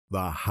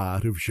the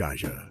heart of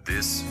Sharjah.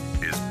 This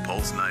is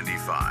Pulse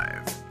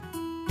 95.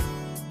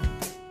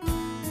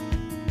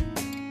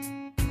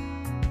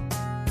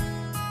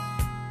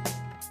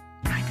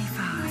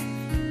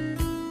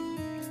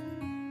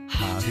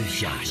 Heart of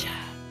Sharjah.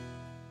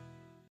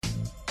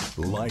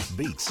 Life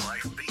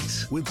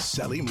Beats. With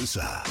Sally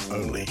Musa.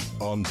 Only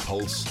on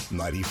Pulse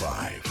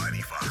 95.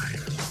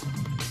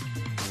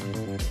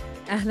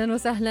 Ahlan wa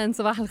sahlan,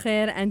 sabah al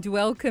khair, and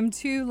welcome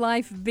to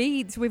Life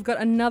Beats. We've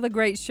got another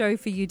great show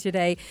for you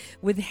today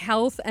with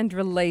health and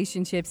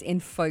relationships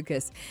in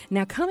focus.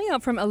 Now, coming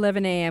up from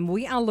 11 a.m.,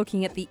 we are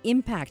looking at the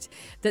impact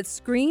that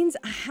screens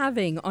are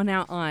having on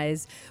our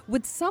eyes,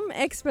 with some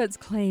experts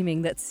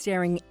claiming that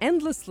staring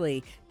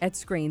endlessly at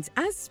screens,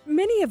 as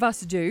many of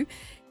us do,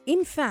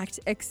 in fact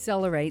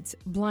accelerates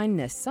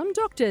blindness. Some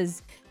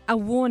doctors are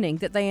warning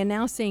that they are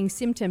now seeing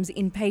symptoms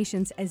in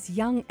patients as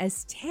young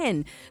as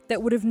 10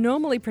 that would have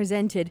normally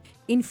presented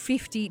in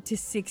 50 to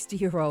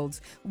 60-year-olds.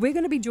 We're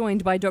going to be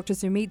joined by Dr.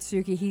 Sumit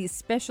Suki. He's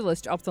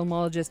specialist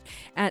ophthalmologist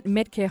at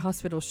Medcare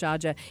Hospital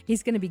Sharjah.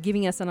 He's going to be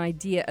giving us an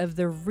idea of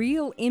the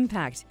real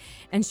impact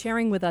and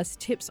sharing with us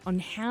tips on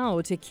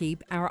how to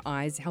keep our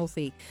eyes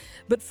healthy.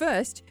 But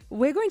first,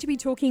 we're going to be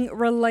talking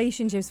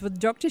relationships with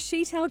Dr.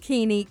 Sheetal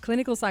Kini,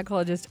 clinical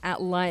psychologist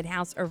at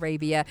Lighthouse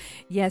Arabia.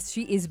 Yes,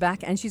 she is back,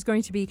 and she's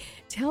going to be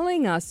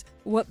telling us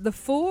what the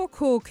 4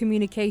 core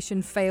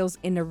communication fails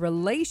in a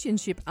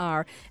relationship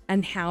are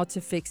and how to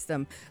fix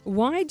them.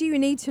 Why do you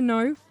need to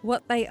know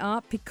what they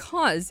are?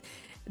 Because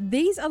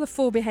these are the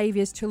 4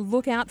 behaviors to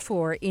look out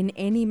for in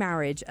any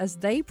marriage, as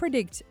they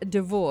predict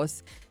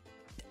divorce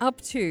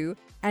up to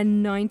a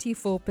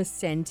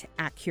 94%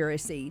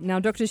 accuracy. Now,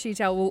 Dr.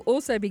 Sheetal will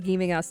also be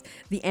giving us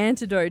the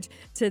antidote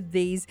to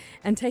these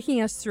and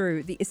taking us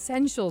through the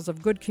essentials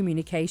of good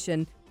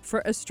communication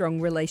for a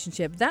strong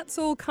relationship. That's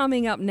all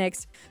coming up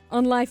next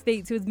on Life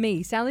Beats with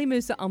me, Sally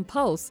Musa, on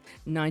Pulse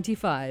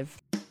 95.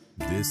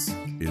 This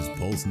is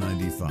Pulse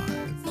 95.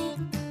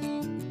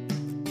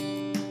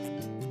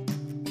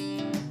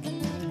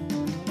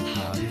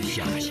 Heart of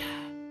Sharjah.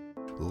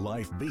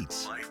 Life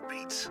Beats.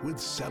 With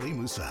Sally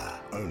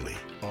Musa. Only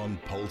on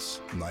Pulse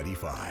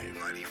 95.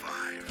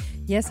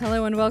 Yes,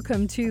 hello and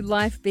welcome to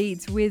Life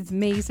Beats with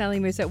me, Sally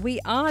Musa. We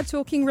are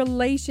talking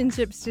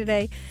relationships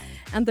today,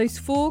 and those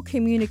 4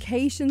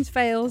 communications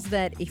fails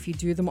that, if you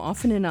do them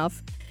often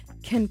enough,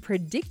 can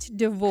predict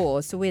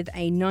divorce with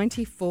a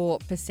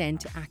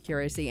 94%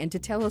 accuracy. And to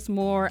tell us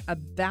more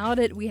about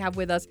it, we have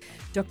with us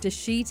Dr.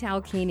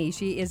 Sheetal Kini.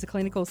 She is a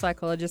clinical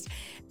psychologist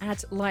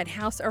at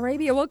Lighthouse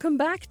Arabia. Welcome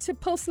back to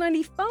Pulse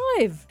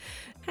 95.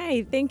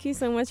 Hi, thank you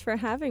so much for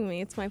having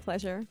me. It's my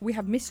pleasure. We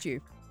have missed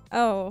you.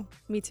 Oh,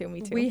 me too.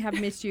 We have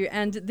missed you.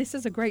 And this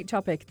is a great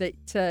topic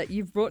that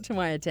you've brought to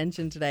my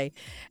attention today,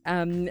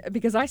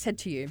 because I said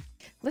to you,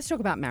 let's talk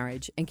about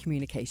marriage and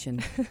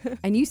communication.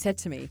 And you said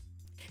to me,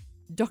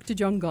 Dr.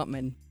 John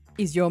Gottman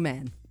is your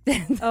man.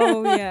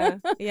 Oh, yeah.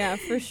 Yeah,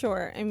 for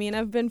sure. I mean,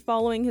 I've been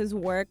following his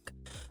work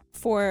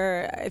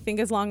for, I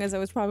think, as long as I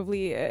was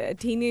probably a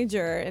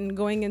teenager, and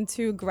going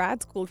into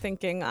grad school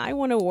thinking I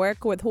want to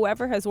work with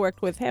whoever has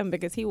worked with him,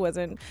 because he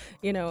wasn't,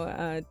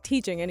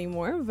 teaching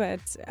anymore.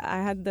 But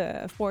I had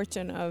the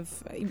fortune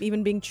of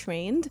even being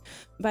trained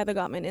by the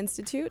Gottman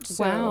Institute.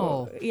 So,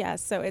 wow. Yeah,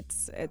 so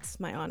it's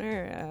my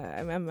honor.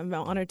 I'm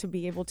honored to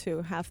be able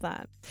to have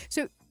that.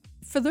 So,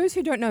 for those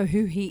who don't know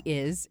who he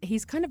is,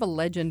 he's kind of a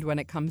legend when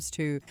it comes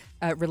to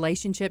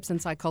relationships and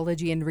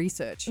psychology and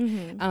research.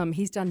 Mm-hmm.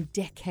 He's done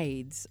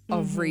decades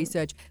of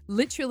research,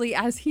 literally,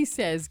 as he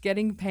says,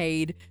 getting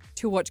paid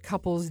to watch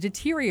couples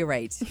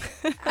deteriorate.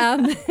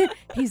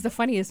 He's the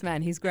funniest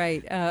man. He's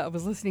great. I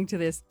was listening to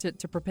this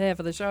to prepare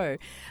for the show.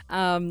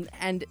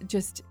 And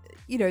just,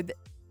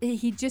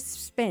 he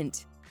just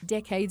spent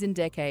decades and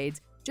decades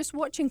just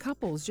watching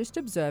couples, just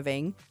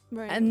observing,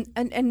 right.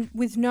 and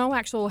with no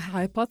actual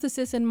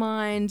hypothesis in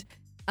mind,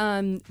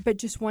 but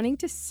just wanting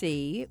to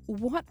see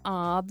what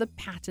are the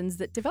patterns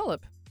that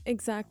develop.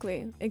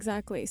 Exactly.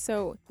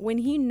 So when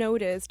he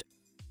noticed,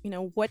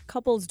 what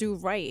couples do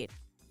right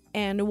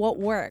and what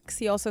works,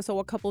 he also saw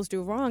what couples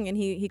do wrong, and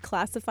he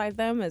classified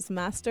them as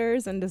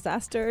masters and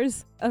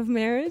disasters of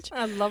marriage.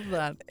 I love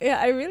that. Yeah,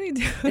 I really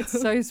do. It's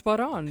so spot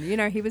on.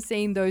 He was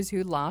seeing those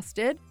who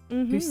lasted,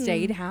 who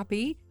stayed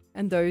happy,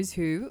 and those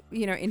who,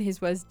 in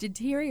his words,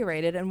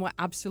 deteriorated and were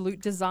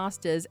absolute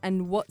disasters,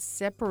 and what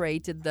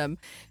separated them,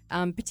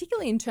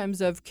 particularly in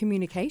terms of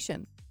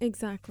communication.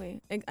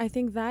 Exactly. I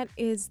think that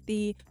is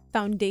the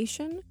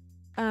foundation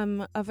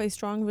of a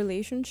strong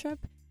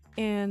relationship.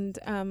 And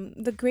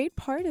the great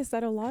part is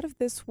that a lot of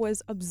this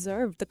was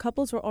observed. The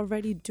couples were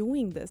already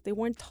doing this. They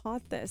weren't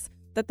taught this,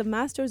 that the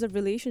masters of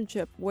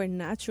relationship were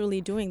naturally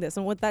doing this.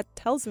 And what that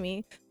tells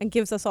me and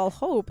gives us all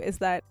hope is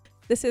that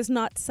this is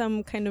not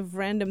some kind of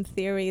random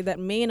theory that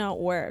may not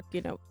work.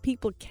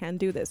 People can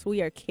do this.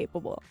 We are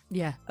capable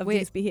of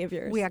these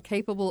behaviors. We are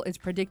capable. It's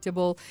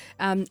predictable.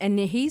 And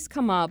he's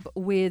come up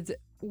with,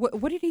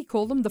 what did he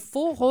call them? The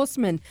 4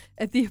 horsemen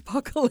of the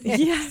apocalypse.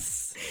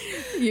 Yes.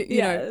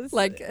 You know,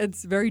 like,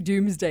 it's very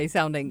doomsday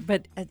sounding.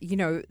 But,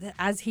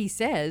 as he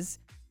says,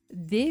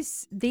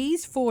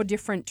 these 4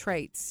 different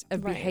traits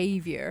of Right.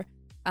 behavior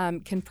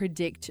can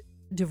predict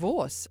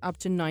divorce up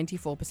to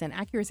 94%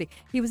 accuracy.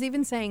 He was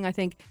even saying, I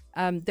think,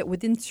 that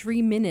within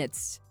 3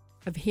 minutes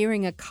of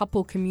hearing a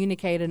couple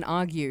communicate and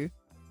argue,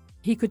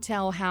 he could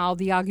tell how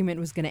the argument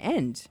was going to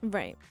end.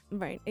 Right,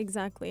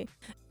 exactly.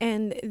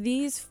 And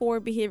these 4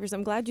 behaviors,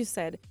 I'm glad you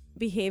said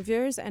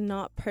behaviors and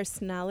not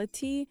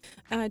personality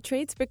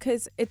traits,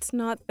 because it's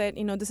not that,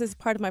 this is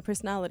part of my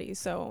personality,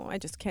 so I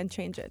just can't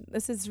change it.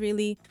 This is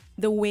really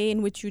the way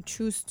in which you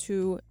choose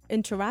to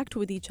interact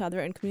with each other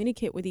and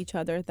communicate with each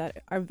other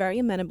that are very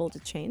amenable to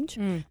change,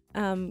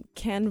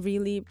 can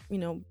really,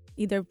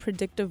 either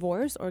predict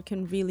divorce or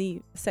can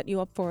really set you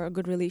up for a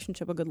good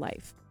relationship, a good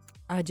life.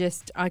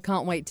 I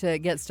can't wait to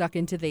get stuck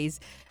into these.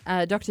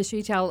 Dr.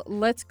 Sheetal,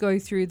 let's go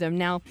through them.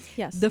 Now,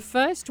 Yes. the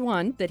first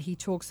one that he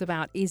talks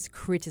about is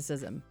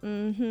criticism.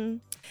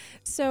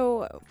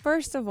 So,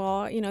 first of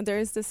all, there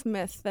is this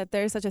myth that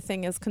there is such a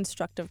thing as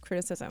constructive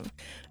criticism.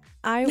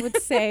 I would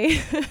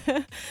say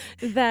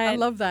that... I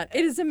love that.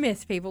 It is a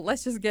myth, people.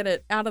 Let's just get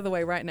it out of the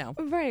way right now.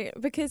 Right,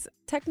 because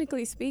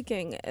technically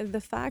speaking,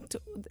 the fact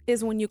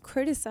is when you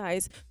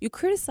criticize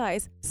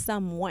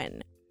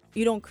someone.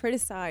 You don't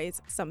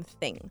criticize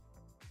something.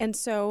 And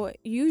so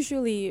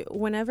usually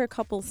whenever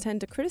couples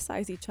tend to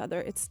criticize each other,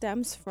 it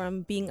stems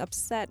from being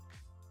upset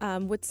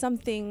with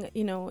something,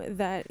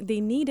 that they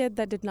needed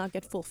that did not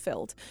get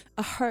fulfilled,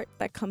 a hurt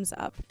that comes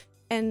up.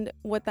 And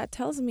what that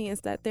tells me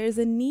is that there's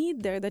a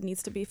need there that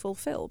needs to be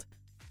fulfilled.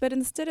 But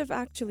instead of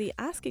actually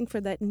asking for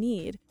that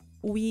need,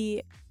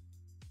 we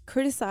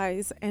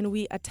criticize and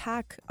we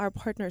attack our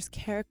partner's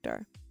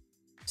character.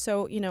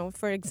 So,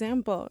 for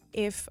example,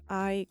 if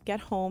I get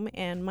home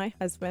and my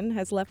husband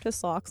has left his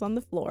socks on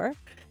the floor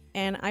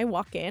and I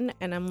walk in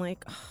and I'm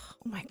like, oh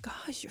my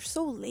gosh, you're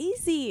so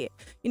lazy.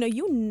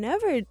 You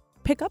never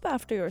pick up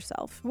after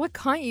yourself. Why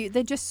can't you?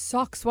 They're just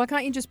socks. Why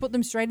can't you just put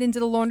them straight into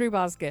the laundry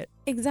basket?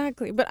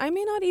 Exactly. But I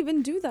may not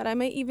even do that. I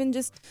may even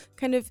just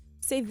kind of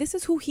say, this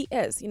is who he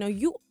is.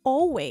 You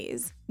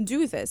always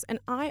do this and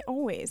I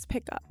always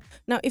pick up.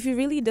 Now, if you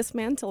really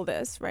dismantle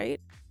this, right?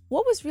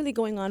 What was really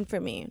going on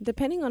for me?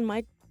 Depending on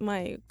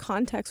my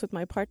context with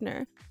my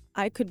partner,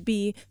 I could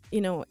be,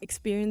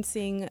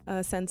 experiencing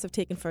a sense of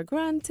taken for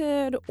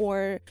granted,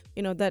 or,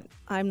 that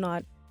I'm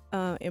not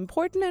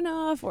important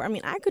enough, or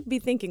I could be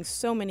thinking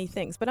so many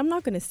things, but I'm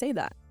not going to say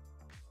that.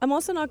 I'm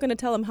also not going to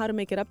tell him how to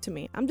make it up to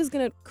me. I'm just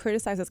going to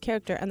criticize his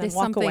character and then There's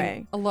walk something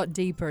away. a lot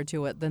deeper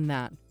to it than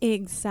that.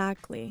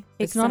 Exactly.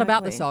 It's not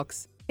about the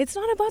socks. It's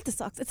not about the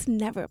socks. It's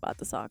never about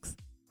the socks.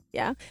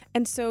 Yeah.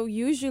 And so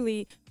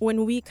usually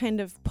when we kind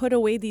of put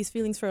away these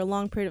feelings for a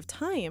long period of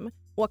time,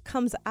 what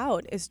comes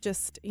out is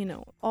just,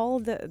 all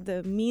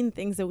the mean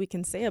things that we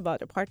can say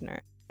about a partner.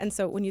 And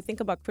so when you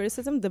think about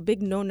criticism, the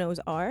big no-nos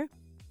are,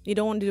 you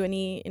don't want to do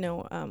any,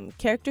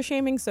 character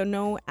shaming. So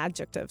no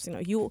adjectives,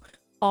 you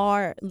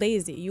are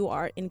lazy, you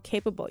are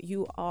incapable,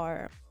 you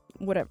are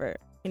whatever,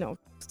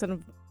 sort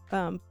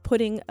of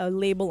putting a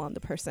label on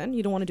the person.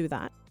 You don't want to do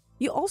that.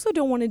 You also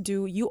don't want to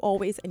do you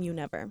always and you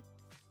never.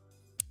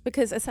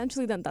 Because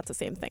essentially then that's the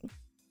same thing.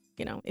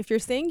 If you're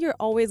saying you're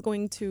always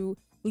going to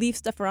leave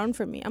stuff around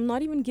for me, I'm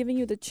not even giving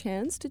you the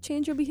chance to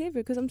change your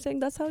behavior because I'm saying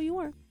that's how you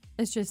are.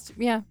 It's just,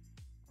 yeah.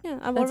 Yeah,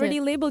 I've That's already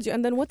it. labeled you.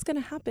 And then what's going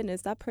to happen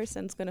is that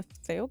person's going to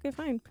say, okay,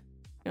 fine.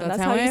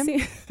 That's how I you am.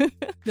 see.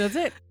 That's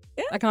it.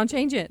 Yeah. I can't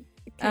change it.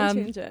 Can't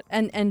change it.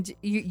 And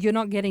you're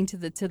not getting to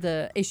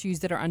the issues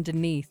that are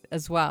underneath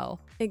as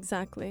well.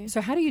 Exactly. So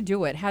how do you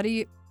do it? How do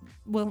you?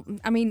 Well,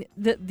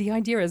 the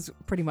idea is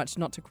pretty much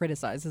not to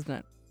criticize, isn't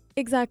it?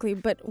 Exactly.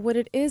 But what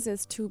it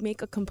is to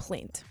make a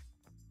complaint.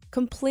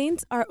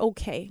 Complaints are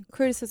okay.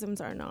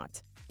 Criticisms are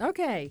not.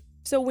 Okay.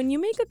 So when you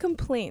make a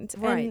complaint,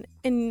 Right.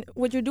 and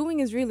what you're doing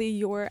is really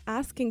you're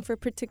asking for a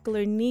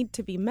particular need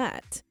to be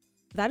met.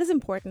 That is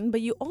important,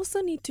 but you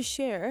also need to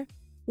share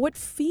what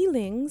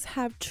feelings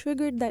have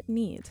triggered that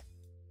need.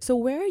 So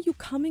where are you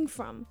coming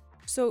from?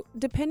 So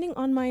depending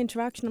on my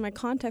interaction and my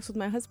context with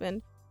my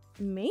husband,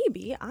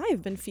 maybe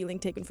I've been feeling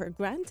taken for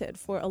granted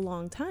for a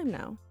long time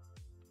now.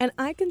 And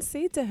I can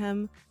say to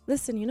him,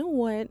 listen, you know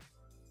what?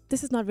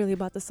 This is not really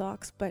about the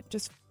socks, but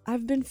just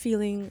I've been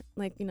feeling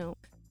like,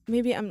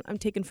 maybe I'm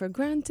taken for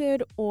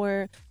granted,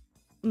 or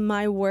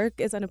my work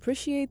is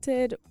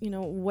unappreciated,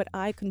 what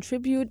I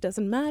contribute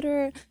doesn't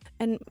matter.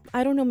 And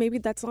I don't know, maybe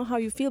that's not how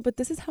you feel, but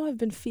this is how I've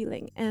been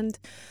feeling. And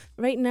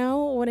right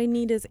now, what I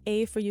need is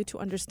A, for you to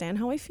understand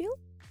how I feel.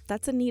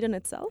 That's a need in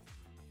itself.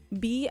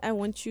 B, I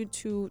want you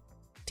to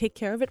take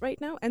care of it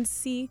right now. And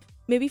C,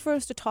 maybe for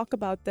us to talk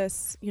about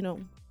this,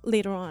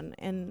 later on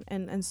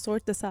and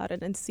sort this out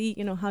and see,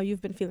 how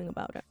you've been feeling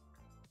about it.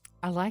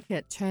 I like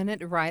it. Turn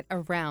it right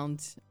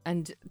around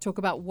and talk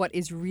about what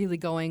is really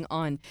going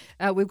on.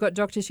 We've got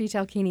Dr.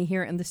 Sheetal Kini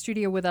here in the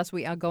studio with us.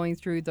 We are going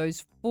through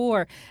those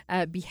 4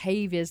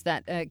 behaviors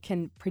that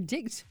can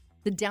predict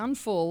the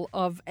downfall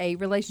of a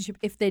relationship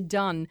if they're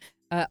done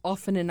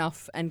often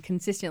enough and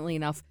consistently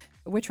enough.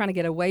 We're trying to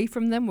get away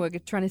from them. We're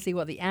trying to see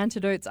what the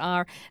antidotes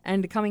are.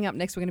 And coming up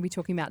next, we're going to be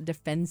talking about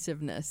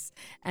defensiveness.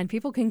 And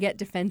people can get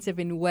defensive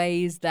in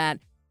ways that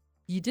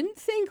you didn't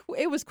think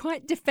it was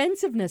quite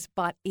defensiveness,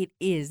 but it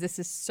is. This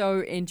is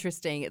so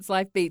interesting. It's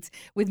Life Beats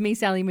with me,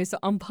 Sally Musa,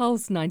 on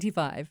Pulse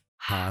 95.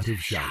 Heart of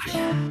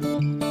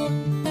shouting.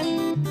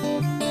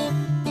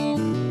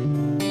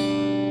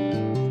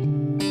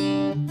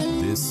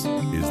 This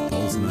is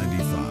Pulse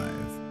 95.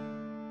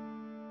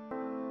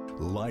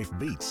 Life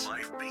Beats.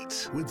 Life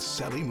Beats with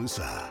Sally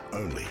Musa.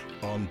 Only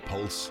on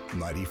Pulse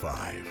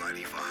 95.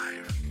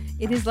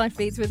 It is Life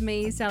Beats with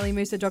me, Sally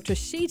Musa. Dr.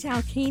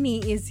 Sheetal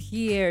Kini is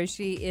here.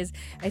 She is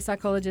a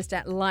psychologist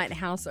at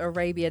Lighthouse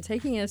Arabia,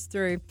 taking us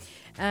through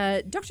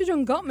Dr.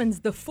 John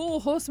Gottman's The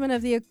Four Horsemen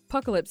of the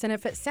Apocalypse. And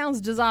if it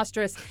sounds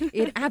disastrous,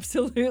 it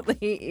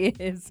absolutely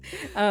is.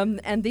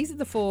 And these are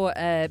the four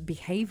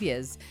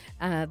behaviors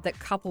that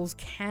couples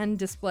can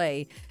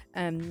display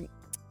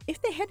if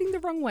they're heading the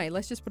wrong way.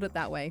 Let's just put it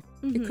that way.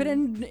 It could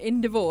end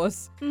in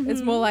divorce.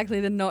 It's more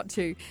likely than not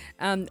to.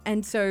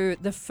 And so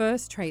the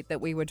first trait that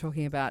we were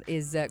talking about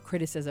is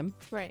criticism,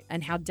 Right.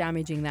 and how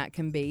damaging that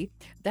can be.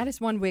 That is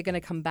one we're going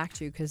to come back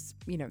to because,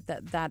 you know,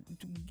 that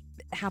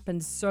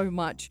happens so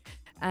much.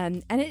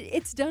 And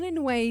it's done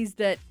in ways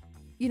that,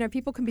 you know,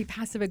 people can be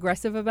passive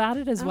aggressive about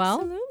it as well.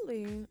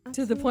 Absolutely.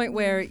 To the point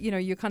where, you know,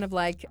 you're kind of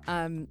like,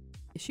 is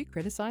she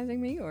criticizing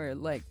me? Or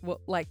like, what?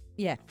 Like,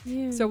 yeah.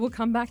 So we'll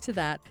come back to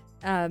that.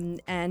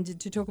 And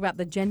to talk about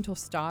the gentle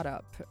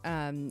startup,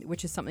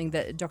 which is something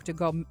that Dr.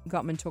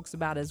 Gottman talks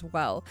about as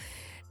well.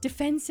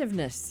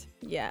 Defensiveness.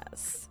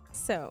 Yes.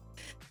 So,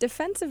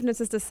 defensiveness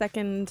is the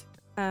second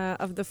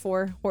of the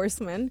four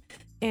horsemen.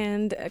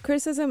 And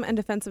criticism and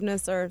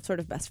defensiveness are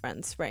sort of best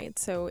friends, right?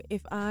 So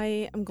if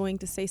I am going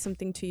to say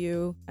something to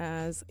you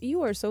as,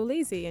 you are so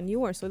lazy and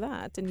you are so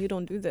that and you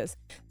don't do this,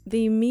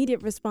 the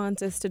immediate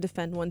response is to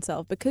defend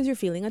oneself because you're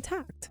feeling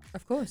attacked.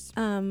 Of course.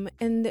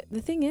 And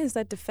the thing is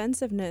that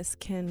defensiveness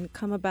can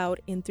come about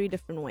in three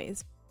different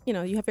ways. You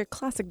know, you have your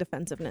classic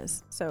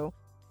defensiveness. So,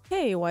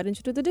 hey, why didn't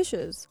you do the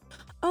dishes?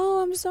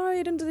 Oh, I'm sorry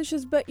I didn't do the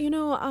dishes, but you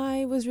know,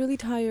 I was really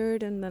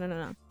tired and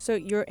no. So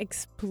you're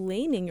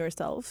explaining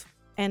yourself.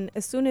 And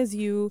as soon as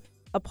you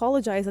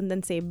apologize and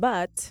then say,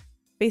 but,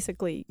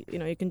 basically, you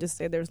know, you can just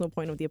say there's no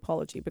point of the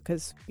apology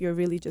because you're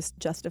really just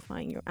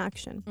justifying your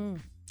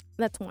action.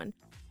 That's one.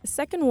 The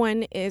second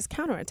one is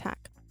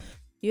counterattack.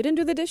 You didn't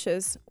do the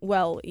dishes.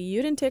 Well,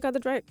 you didn't take out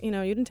you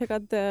didn't take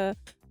out the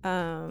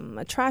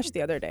trash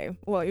the other day.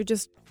 Well, you're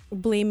just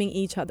blaming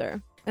each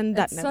other. And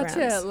that it's never such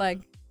ends. a, like,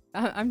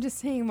 I'm just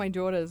seeing my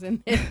daughters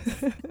and,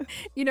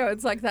 you know,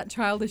 it's like that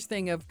childish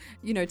thing of,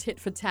 you know, tit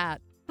for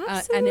tat.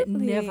 And it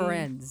never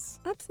ends.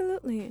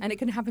 Absolutely. And it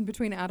can happen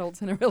between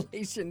adults in a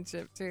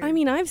relationship too. I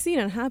mean, I've seen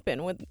it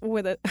happen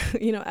with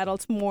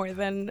adults more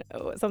than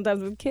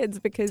sometimes with kids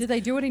because... Do they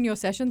do it in your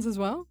sessions as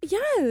well?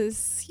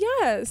 Yes.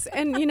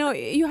 And, you know,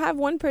 you have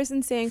one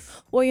person saying,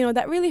 well, you know,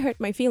 that really hurt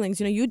my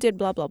feelings. You know, you did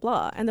blah, blah,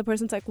 blah. And the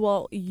person's like,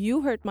 well,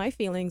 you hurt my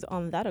feelings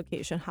on that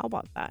occasion. How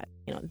about that?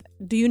 You know,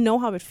 do you know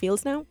how it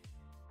feels now?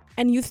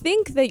 And you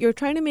think that you're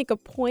trying to make a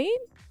point,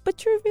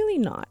 but you're really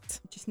not.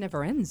 It just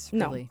never ends,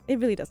 really. No, it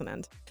really doesn't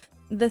end.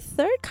 The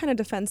third kind of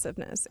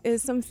defensiveness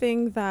is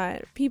something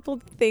that people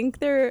think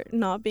they're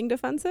not being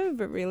defensive,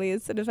 but really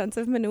it's a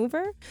defensive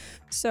maneuver.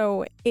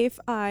 So if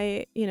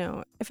I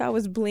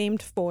was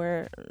blamed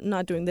for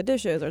not doing the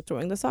dishes or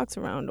throwing the socks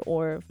around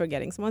or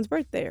forgetting someone's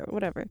birthday or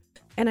whatever,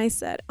 and I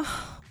said,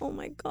 oh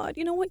my God,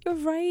 you know what? You're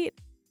right.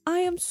 I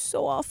am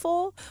so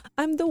awful.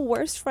 I'm the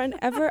worst friend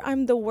ever.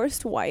 I'm the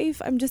worst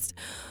wife. I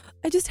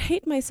just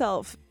hate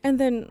myself. And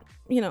then,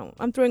 you know,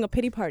 I'm throwing a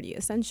pity party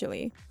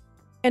essentially.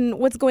 And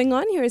what's going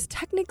on here is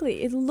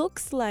technically it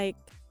looks like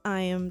I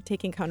am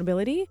taking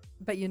accountability.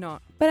 But you're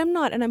not. But I'm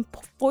not. And I'm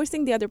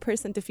forcing the other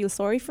person to feel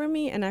sorry for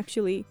me. And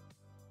actually,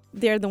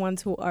 they're the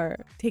ones who are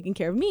taking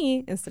care of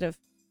me instead of,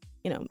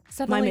 you know,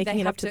 Suddenly my making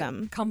they it have up to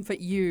them. Comfort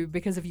you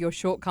because of your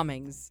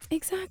shortcomings.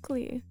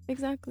 Exactly.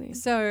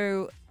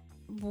 So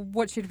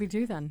what should we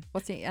do then?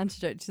 What's the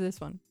antidote to this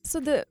one?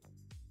 So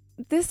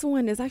this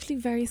one is actually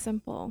very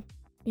simple.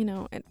 You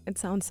know, it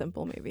sounds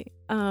simple maybe.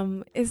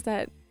 Is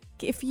that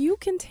if you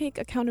can take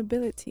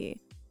accountability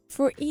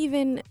for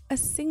even a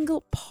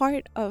single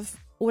part of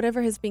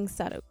whatever is being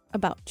said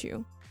about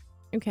you,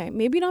 okay,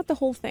 maybe not the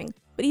whole thing,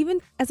 but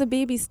even as a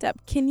baby step,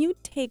 can you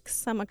take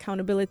some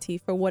accountability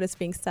for what is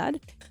being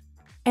said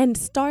and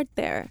start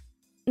there?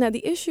 Now,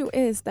 the issue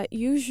is that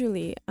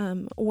usually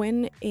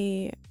when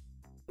a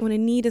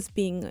need is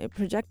being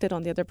projected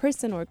on the other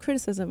person or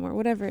criticism or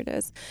whatever it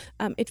is,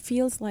 it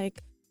feels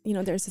like, you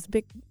know, there's this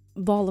big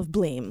ball of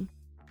blame.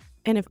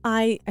 And if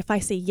I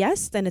say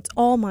yes, then it's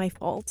all my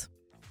fault,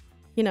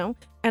 you know?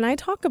 And I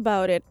talk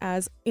about it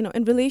as, you know,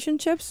 in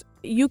relationships,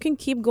 you can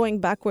keep going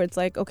backwards.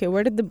 Like, okay,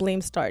 where did the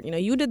blame start? You know,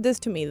 you did this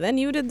to me, then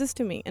you did this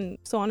to me, and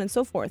so on and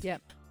so forth. Yeah.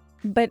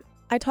 But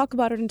I talk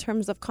about it in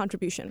terms of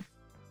contribution.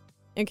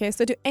 Okay,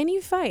 so to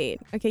any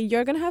fight, okay,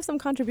 you're going to have some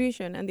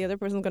contribution and the other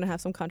person's going to have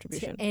some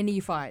contribution. To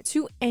any fight.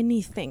 To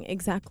anything,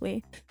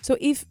 exactly. So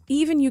if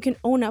even you can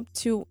own up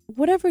to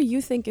whatever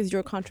you think is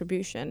your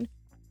contribution,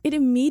 it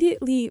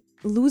immediately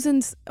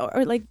loosens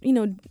or like,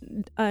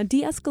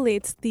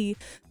 de-escalates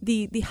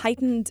the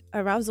heightened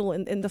arousal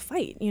in the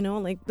fight,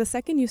 like the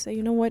second you say,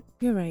 you know what,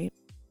 you're right,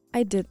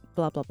 I did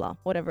blah, blah, blah,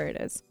 whatever it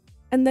is.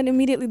 And then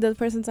immediately the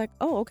person's like,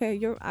 oh, okay,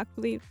 you're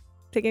actually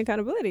taking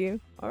accountability.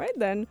 All right,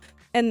 then.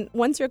 And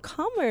once you're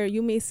calmer,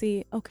 you may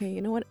see, okay,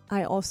 you know what,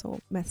 I also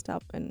messed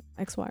up in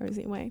X, Y, or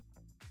Z way.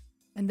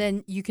 And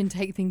then you can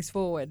take things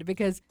forward,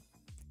 because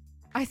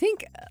I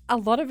think a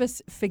lot of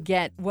us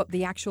forget what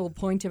the actual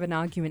point of an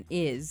argument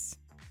is.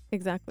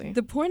 Exactly.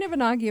 The point of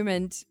an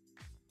argument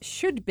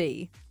should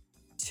be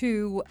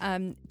to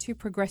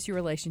progress your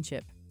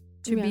relationship,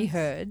 to be Yes.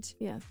 heard,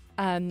 Yes.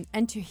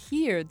 and to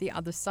hear the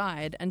other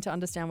side and to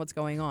understand what's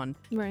going on.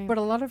 Right. But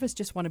a lot of us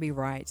just want to be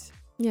right.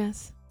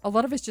 Yes. A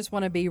lot of us just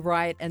want to be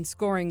right and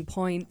scoring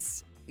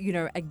points,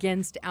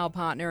 against our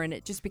partner. And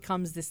it just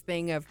becomes this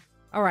thing of,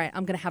 all right,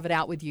 I'm going to have it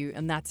out with you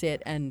and that's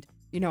it. And,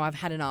 I've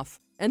had enough.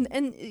 And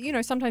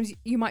sometimes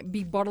you might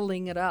be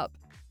bottling it up,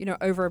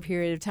 over a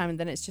period of time. And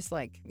then it's just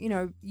like,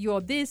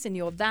 you're this and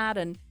you're that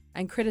and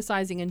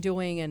criticizing and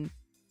doing. And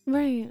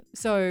Right.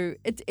 so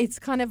it's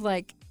kind of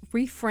like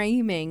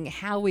reframing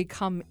how we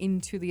come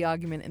into the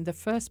argument in the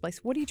first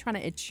place. What are you trying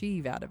to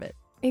achieve out of it?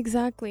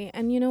 Exactly.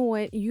 And you know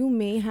what? You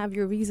may have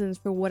your reasons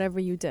for whatever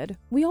you did.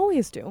 We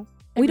always do.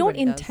 We don't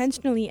Everybody does.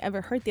 intentionally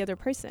ever hurt the other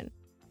person.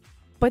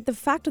 But the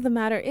fact of the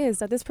matter is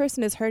that this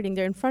person is hurting.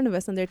 They're in front of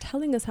us and they're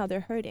telling us how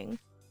they're hurting.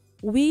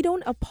 We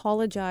don't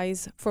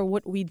apologize for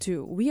what we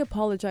do. We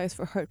apologize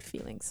for hurt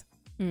feelings.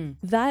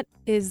 That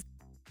is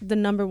the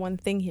number one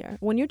thing here.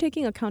 When you're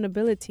taking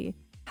accountability,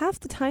 half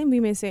the time we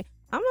may say,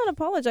 I'm not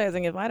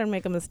apologizing if I don't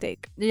make a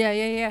mistake.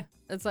 Yeah.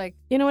 It's like,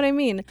 You know what I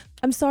mean?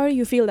 I'm sorry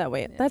you feel that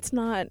way. That's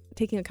not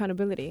taking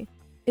accountability.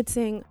 It's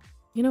saying,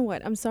 you know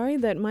what? I'm sorry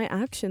that my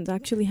actions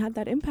actually had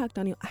that impact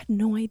on you. I had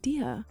no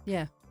idea.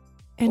 yeah.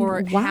 And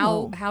Or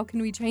wow. how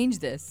can we change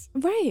this?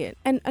 Right.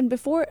 And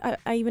before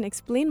I even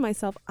explain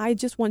myself, I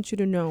just want you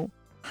to know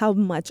how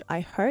much I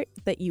hurt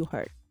that you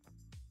hurt.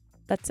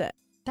 That's it.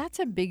 That's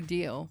a big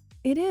deal.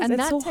 It is. And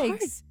it's that so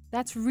takes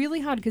that's really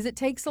hard, because it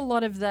takes a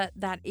lot of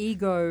that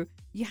ego.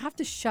 You have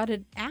to shut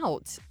it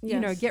out.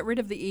 Yes. Get rid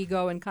of the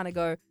ego and kind of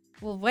go,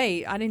 well,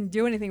 wait, I didn't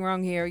do anything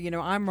wrong here.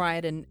 I'm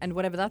right, and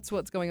whatever. That's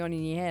what's going on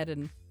in your head,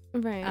 and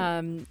Right.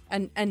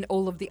 and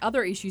all of the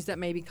other issues that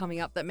may be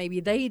coming up that maybe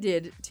they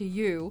did to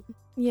you.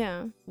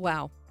 Yeah.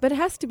 Wow. But it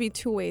has to be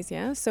two ways,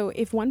 yeah? So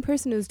if one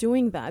person is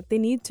doing that, they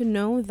need to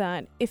know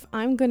that if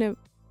I'm going to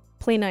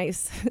play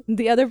nice,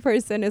 the other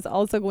person is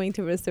also going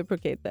to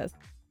reciprocate this.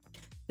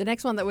 The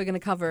next one that we're going to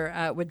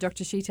cover with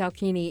Dr. Sheetal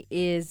Kini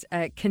is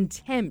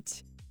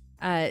contempt.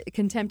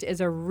 Contempt is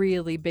a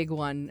really big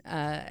one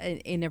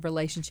in a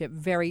relationship.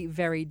 Very,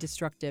 very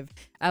destructive.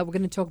 We're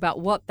going to talk about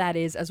what that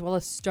is, as well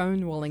as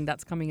stonewalling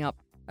that's coming up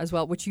as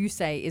well, which you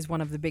say is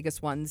one of the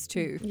biggest ones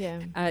too.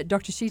 Yeah.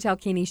 Dr. Sheetal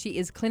Kini, she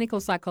is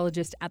clinical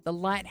psychologist at the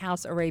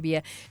Lighthouse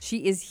Arabia.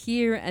 She is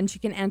here and she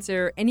can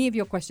answer any of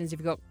your questions. If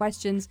you've got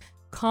questions,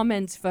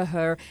 comments for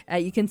her,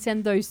 you can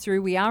send those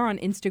through. We are on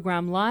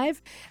Instagram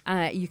Live.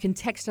 You can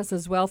text us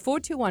as well,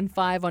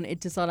 4215 on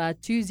Ittisala,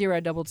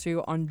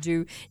 2022 on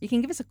Do. You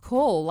can give us a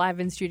call live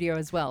in studio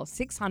as well,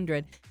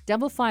 600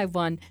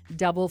 551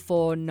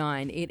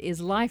 449. It is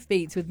Life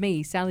Beats with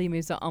me, Sally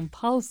Musa, on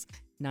Pulse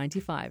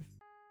 95.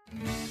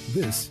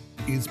 This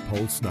is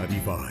Pulse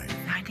 95.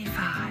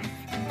 95.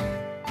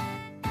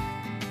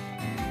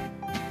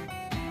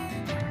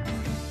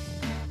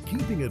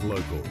 Keeping it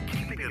local.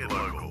 Keeping it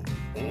local.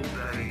 All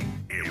day,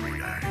 every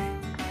day.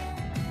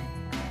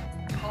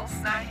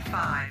 Pulse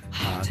 95.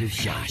 Heart of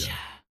Sharjah.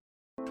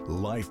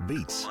 Life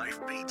Beats. Life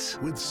Beats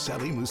with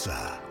Sally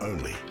Musa.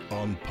 Only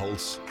on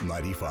Pulse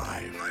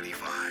 95.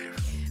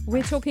 95.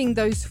 We're talking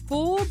those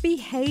 4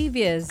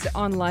 behaviors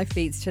on Life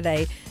Beats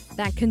today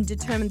that can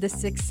determine the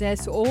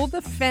success or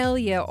the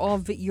failure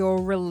of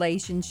your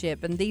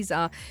relationship. And these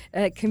are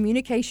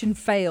communication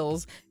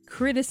fails,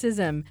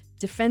 criticism,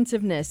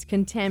 defensiveness,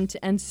 contempt,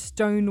 and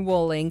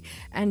stonewalling.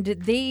 And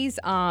these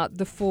are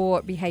the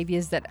 4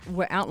 behaviors that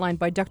were outlined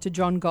by Dr.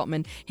 John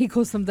Gottman. He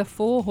calls them the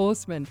 4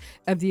 horsemen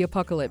of the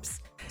apocalypse.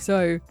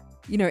 So,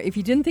 if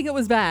you didn't think it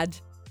was bad,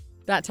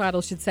 that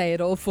title should say it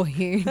all for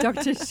you.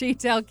 Dr.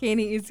 Sheetal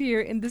Kini is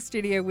here in the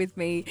studio with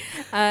me.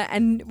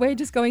 And we're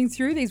just going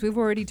through these. We've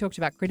already talked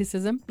about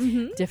criticism,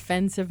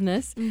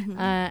 defensiveness,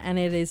 and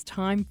it is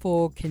time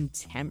for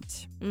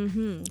contempt.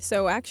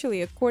 So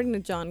actually, according to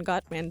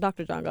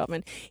Dr. John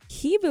Gottman,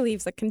 he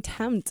believes that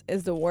contempt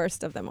is the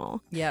worst of them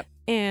all. Yep.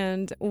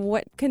 And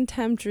what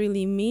contempt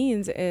really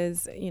means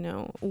is,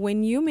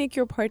 when you make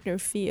your partner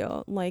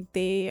feel like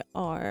they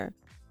are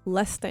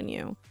less than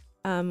you,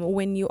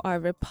 when you are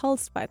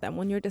repulsed by them,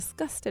 when you're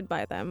disgusted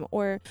by them,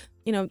 or,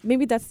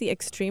 maybe that's the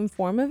extreme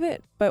form of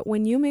it, but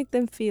when you make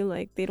them feel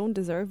like they don't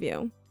deserve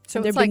you, so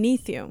they're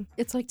beneath you.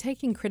 It's like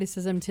taking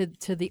criticism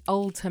to the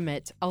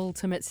ultimate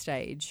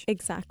stage.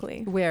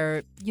 Exactly.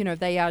 Where,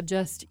 they are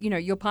just,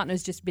 your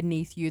partner's just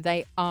beneath you.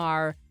 They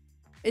are,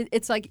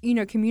 it's like,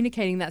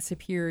 communicating that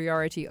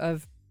superiority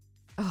of,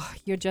 oh,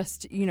 you're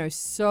just,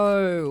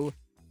 so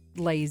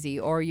lazy,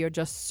 or you're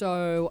just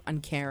so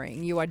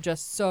uncaring. You are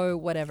just so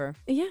whatever.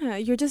 Yeah,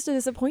 you're just a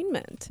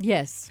disappointment.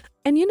 Yes.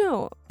 And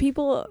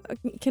people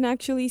can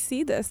actually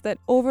see this, that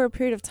over a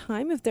period of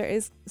time, if there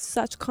is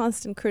such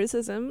constant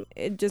criticism,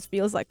 it just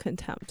feels like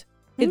contempt.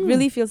 It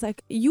really feels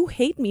like, you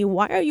hate me.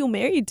 Why are you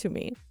married to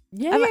me?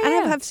 Yeah, And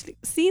I have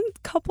seen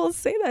couples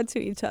say that to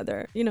each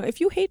other.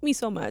 If you hate me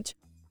so much,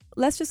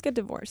 let's just get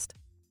divorced.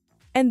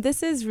 And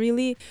this is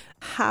really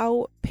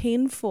how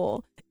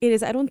painful it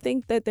is. I don't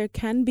think that there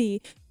can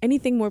be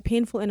anything more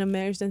painful in a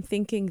marriage than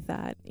thinking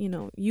that,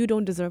 you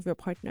don't deserve your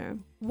partner.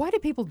 Why do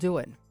people do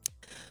it?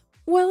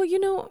 Well,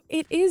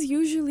 it is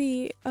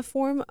usually a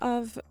form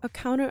of a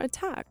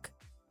counterattack.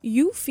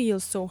 You feel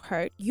so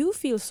hurt. You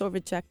feel so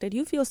rejected.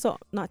 You feel so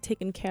not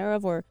taken care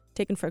of or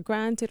taken for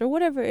granted or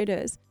whatever it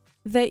is,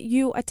 that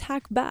you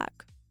attack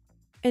back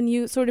and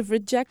you sort of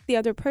reject the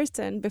other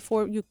person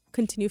before you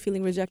continue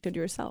feeling rejected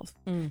yourself.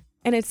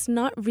 And it's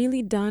not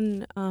really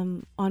done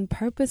on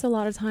purpose a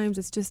lot of times.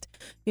 It's just,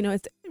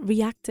 it's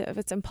reactive,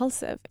 it's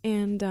impulsive.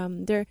 And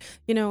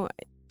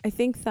I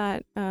think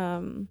that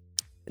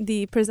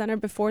the presenter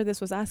before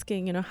this was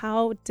asking,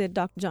 how did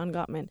Dr. John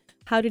Gottman,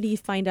 how did he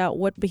find out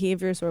what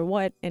behaviors or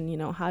what,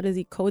 and, how does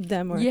he code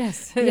them? Or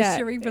Yes, yeah,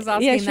 Sharif was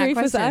asking that Sharif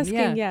question. was asking,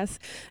 yeah. yes.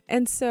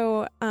 And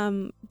so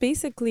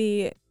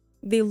basically,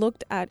 they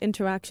looked at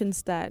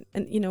interactions that,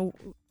 and,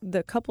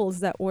 the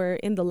couples that were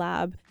in the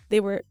lab, they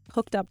were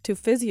hooked up to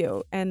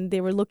physio, and they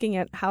were looking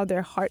at how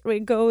their heart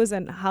rate goes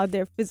and how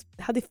they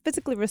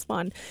physically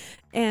respond.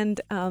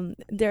 And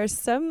there are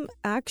some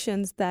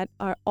actions that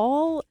are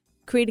all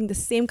creating the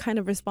same kind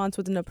of response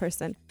within a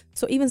person.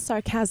 So even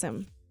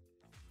sarcasm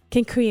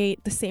can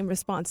create the same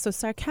response. So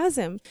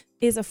sarcasm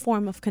is a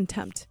form of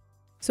contempt.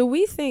 So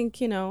we think,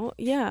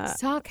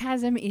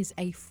 Sarcasm is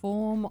a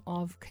form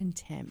of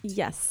contempt.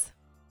 Yes.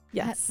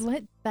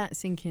 Let that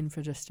sink in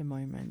for just a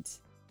moment.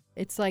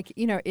 It's like,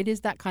 it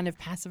is that kind of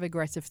passive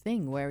aggressive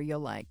thing where you're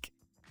like,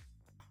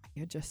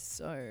 you're just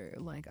so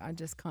like, I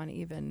just can't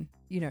even,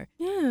 Yeah.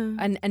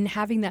 And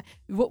having that,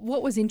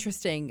 what was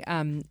interesting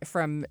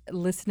from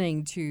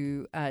listening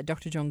to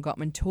Dr. John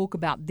Gottman talk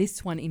about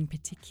this one in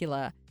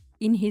particular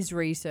in his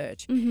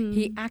research,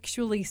 he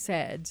actually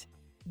said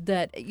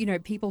that,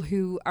 people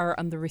who are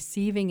on the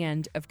receiving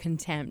end of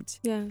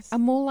contempt Yes. are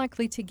more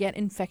likely to get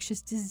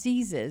infectious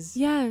diseases.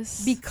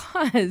 Yes.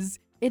 Because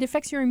it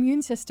affects your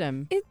immune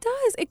system. It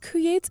does. It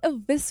creates a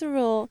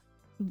visceral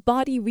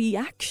body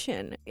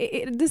reaction.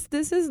 This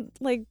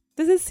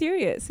is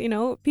serious.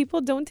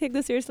 People don't take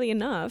this seriously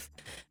enough.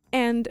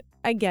 And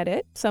I get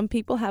it. Some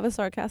people have a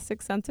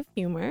sarcastic sense of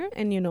humor,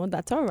 and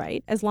that's all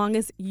right, as long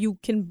as you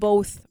can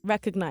both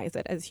recognize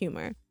it as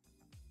humor.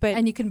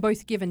 And you can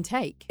both give and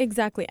take.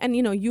 Exactly. And,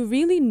 you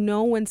really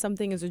know when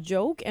something is a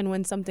joke and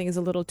when something is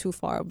a little too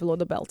far below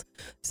the belt.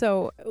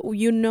 So,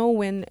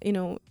 when,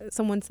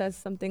 someone says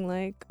something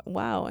like,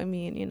 wow, I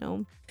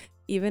mean,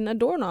 even a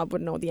doorknob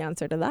would know the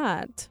answer to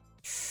that.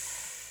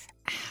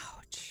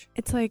 Ouch.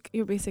 It's like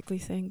you're basically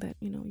saying that,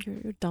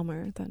 you're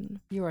dumber than...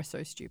 You are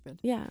so stupid.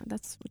 Yeah,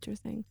 that's what you're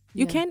saying.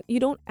 Yeah.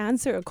 You don't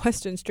answer a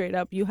question straight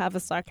up. You have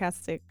a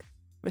sarcastic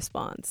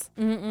response.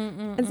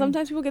 And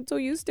sometimes people get so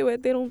used to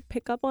it, they don't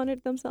pick up on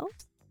it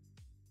themselves.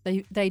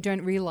 They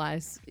don't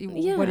realize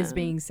what is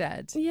being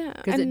said. Yeah.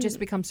 Because it just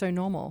becomes so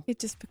normal. It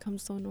just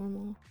becomes so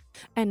normal.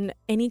 And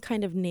any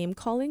kind of name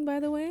calling, by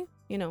the way,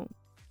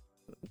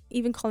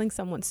 even calling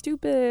someone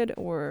stupid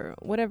or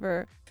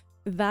whatever,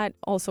 that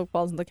also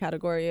falls in the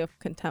category of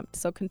contempt.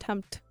 So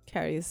contempt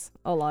carries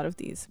a lot of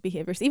these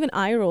behaviors. Even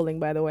eye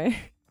rolling, by the way,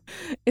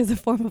 is a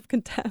form of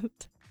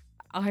contempt.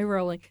 Eye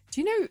rolling.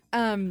 Do you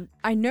know,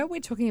 I know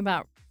we're talking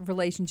about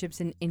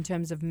relationships in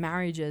terms of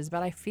marriages,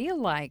 but I feel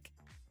like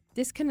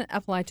this can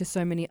apply to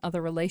so many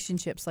other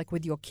relationships, like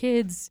with your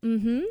kids,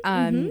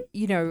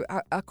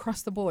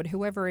 across the board,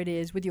 whoever it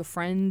is, with your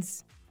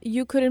friends.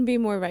 You couldn't be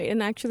more right.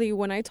 And actually,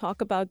 when I talk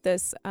about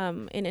this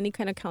in any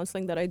kind of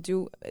counseling that I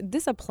do,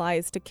 this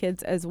applies to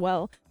kids as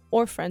well,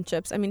 or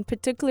friendships. I mean,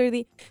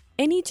 particularly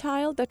any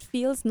child that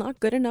feels not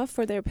good enough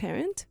for their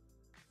parent,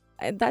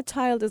 that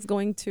child is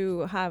going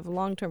to have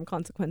long-term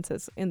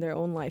consequences in their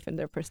own life and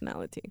their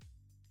personality.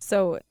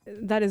 So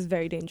that is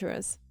very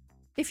dangerous.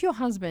 If your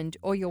husband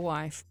or your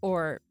wife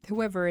or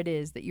whoever it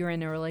is that you're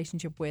in a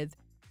relationship with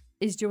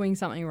is doing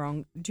something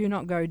wrong, do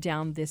not go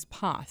down this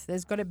path.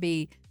 There's got to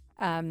be,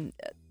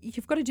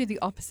 you've got to do the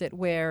opposite,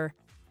 where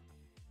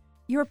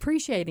you're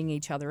appreciating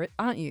each other,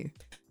 aren't you?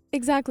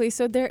 Exactly.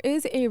 So there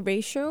is a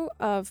ratio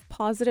of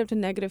positive to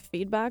negative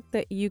feedback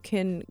that you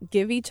can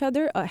give each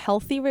other, a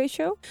healthy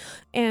ratio.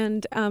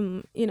 And,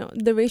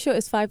 the ratio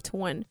is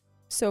 5-1.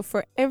 So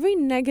for every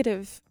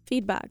negative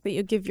feedback that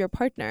you give your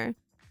partner,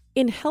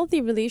 in healthy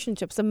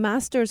relationships, the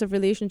masters of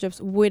relationships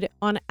would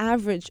on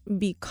average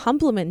be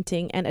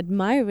complimenting and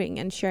admiring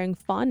and sharing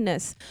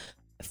fondness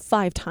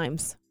 5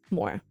 times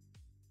more.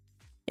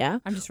 Yeah.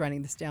 I'm just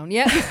writing this down.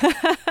 Yeah.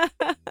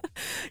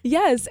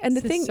 Yes. And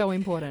this is so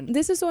important.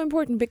 This is so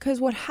important because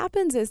what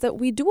happens is that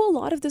we do a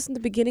lot of this in the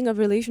beginning of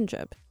a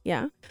relationship.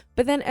 Yeah.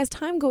 But then as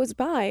time goes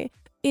by,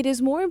 it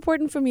is more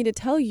important for me to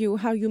tell you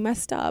how you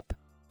messed up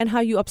and how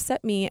you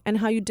upset me and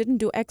how you didn't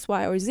do X,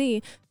 Y, or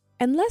Z.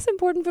 And less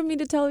important for me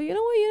to tell you,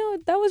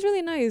 that was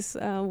really nice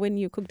when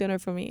you cooked dinner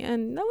for me.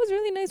 And that was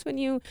really nice when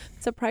you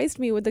surprised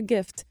me with a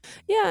gift.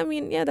 Yeah,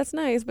 that's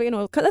nice. But,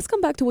 let's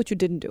come back to what you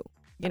didn't do,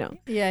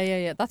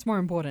 Yeah. That's more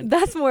important.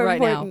 That's more right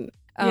important.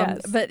 Now.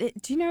 Yes. But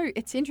do you know,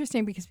 it's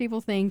interesting because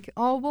people think,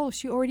 oh, well,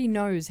 she already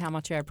knows how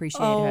much I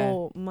appreciate her.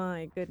 Oh,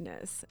 my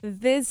goodness.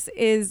 This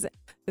is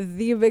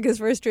the biggest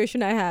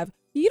frustration I have.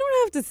 You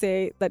don't have to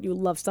say that you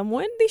love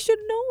someone. They should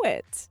know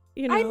it.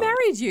 I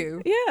married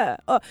you. Yeah.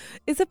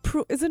 Is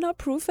it not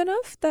proof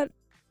enough that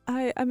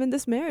I'm in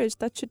this marriage?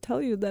 That should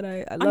tell you that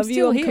I love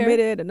you, I'm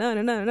committed, and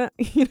no.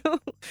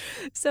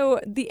 So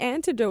the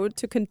antidote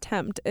to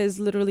contempt is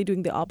literally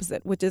doing the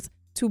opposite, which is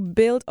to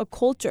build a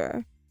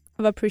culture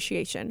of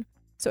appreciation.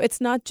 So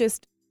it's not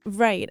just,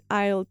 right,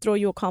 I'll throw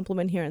you a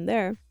compliment here and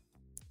there.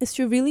 It's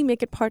to really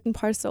make it part and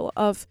parcel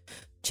of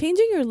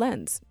changing your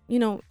lens.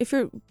 If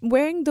you're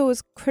wearing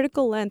those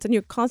critical lens and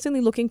you're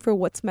constantly looking for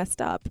what's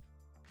messed up,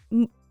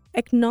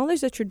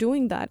 acknowledge that you're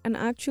doing that and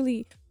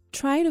actually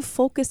try to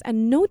focus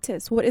and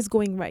notice what is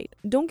going right.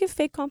 Don't give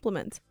fake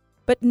compliments,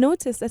 but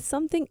notice that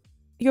something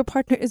your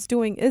partner is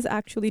doing is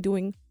actually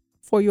doing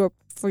for your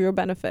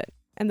benefit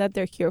and that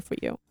they're here for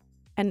you.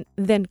 And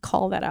then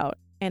call that out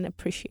and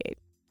appreciate.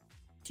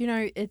 Do you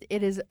know, it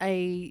is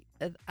it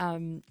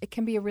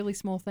can be a really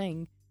small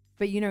thing,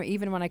 but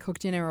even when I cook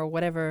dinner or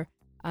whatever,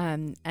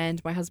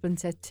 and my husband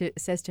says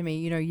to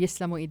me,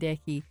 Yislamu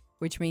ideki,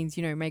 which means,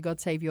 may God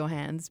save your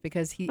hands,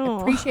 because he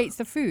appreciates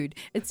the food.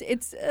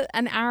 It's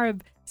an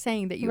Arab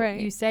saying that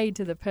you say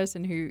to the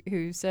person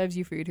who serves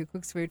you food, who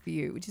cooks food for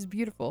you, which is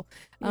beautiful.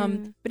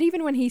 But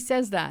even when he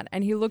says that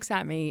and he looks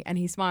at me and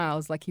he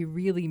smiles like he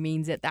really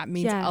means it, that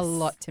means a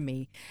lot to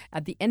me.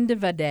 At the end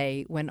of a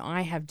day, when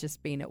I have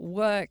just been at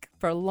work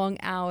for long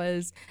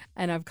hours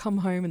and I've come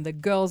home and the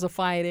girls are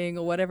fighting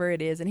or whatever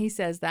it is, and he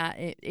says that,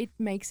 it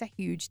makes a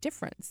huge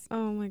difference.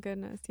 Oh my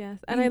goodness, yes.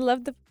 And I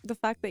love the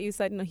fact that you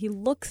said, he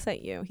looks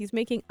at you, he's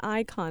making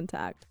eye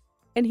contact,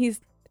 and he's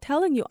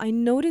telling you, I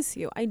notice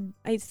you,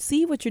 I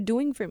see what you're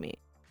doing for me,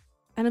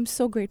 and I'm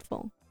so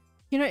grateful.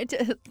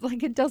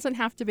 It doesn't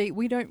have to be,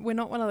 we're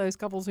not one of those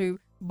couples who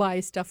buy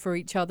stuff for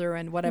each other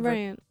and whatever,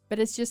 right. But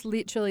it's just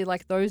literally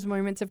like those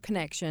moments of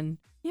connection,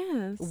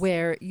 yes,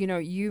 where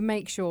you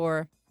make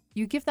sure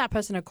you give that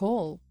person a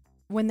call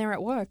when they're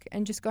at work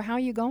and just go, how are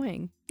you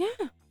going?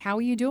 Yeah, how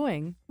are you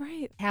doing?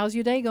 Right. How's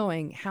your day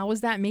going? How was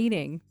that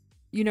meeting?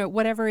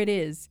 Whatever it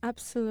is.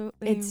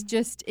 Absolutely. It's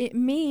just, it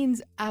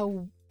means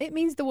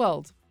the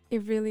world.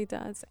 It really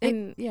does.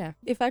 And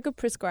if I could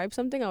prescribe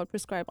something, I would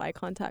prescribe eye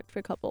contact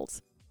for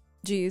couples.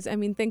 Geez,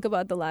 think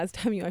about the last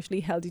time you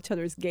actually held each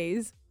other's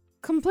gaze.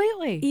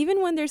 Completely.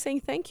 Even when they're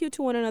saying thank you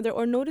to one another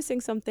or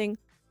noticing something,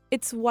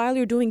 it's while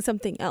you're doing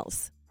something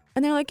else.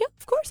 And they're like, yeah,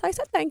 of course, I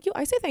said thank you.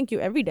 I say thank you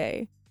every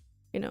day.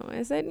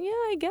 I said, yeah,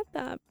 I get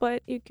that.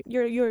 But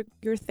your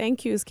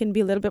thank yous can be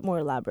a little bit more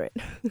elaborate.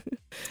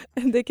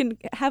 And they can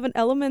have an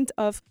element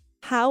of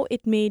how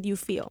it made you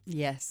feel.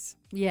 Yes.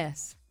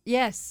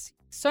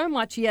 So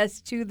much yes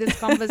to this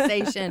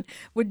conversation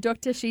with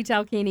Dr.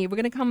 Sheetal Kini. We're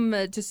going to come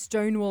to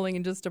stonewalling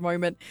in just a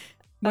moment.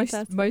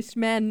 Most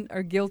men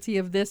are guilty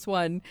of this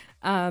one,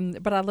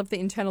 but I love the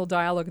internal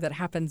dialogue that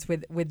happens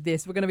with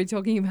this. We're going to be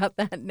talking about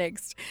that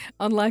next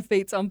on Life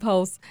Beats on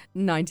Pulse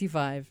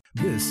 95.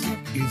 This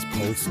is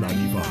Pulse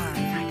 95.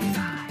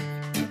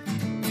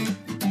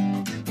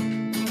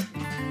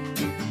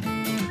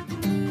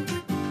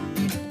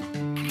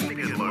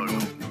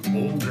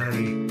 All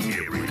day,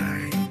 every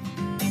day.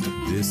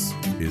 This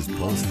is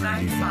Pulse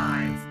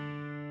 95.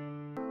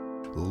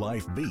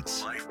 Life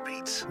Beats.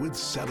 With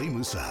Sally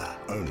Musa.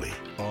 Only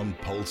on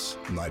Pulse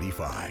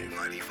 95.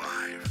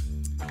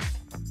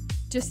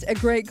 Just a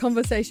great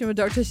conversation with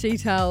Dr.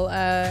 Sheetal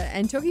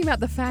and talking about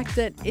the fact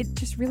that it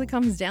just really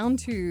comes down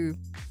to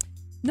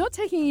not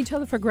taking each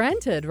other for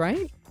granted,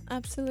 right?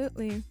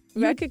 Absolutely.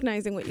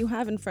 Recognizing what you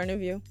have in front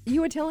of you.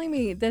 You were telling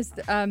me there's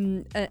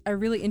a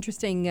really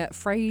interesting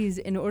phrase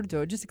in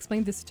Urdu. Just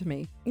explain this to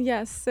me.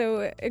 Yes,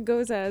 so it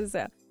goes as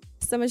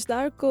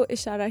 "Samajhdar ko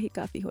ishara hi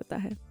kafi hota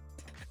hai,"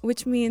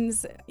 which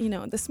means,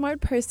 the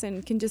smart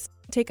person can just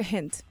take a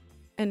hint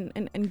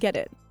and get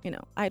it.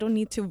 I don't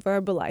need to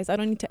verbalize. I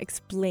don't need to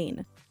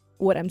explain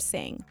what I'm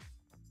saying.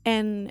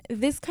 And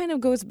this kind of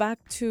goes back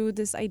to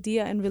this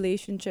idea in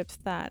relationships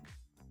that,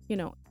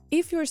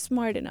 if you're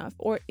smart enough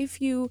or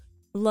if you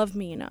love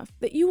me enough,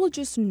 that you will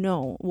just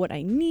know what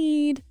I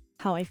need,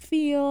 how I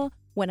feel,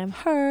 when I'm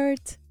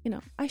hurt.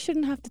 I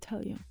shouldn't have to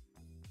tell you.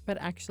 But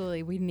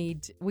actually,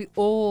 we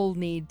all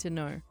need to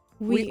know.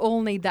 We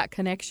all need that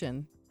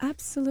connection.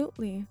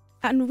 Absolutely.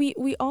 And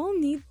we all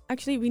need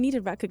to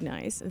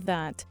recognize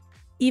that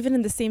even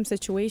in the same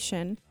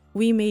situation,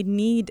 we may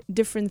need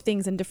different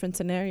things in different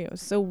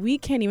scenarios. So we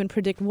can't even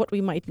predict what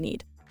we might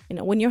need.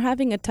 When you're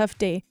having a tough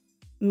day,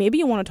 maybe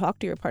you want to talk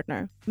to your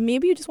partner.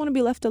 Maybe you just want to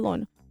be left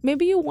alone.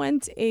 Maybe you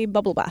want a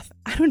bubble bath.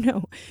 I don't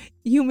know.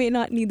 You may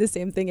not need the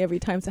same thing every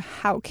time. So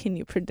how can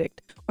you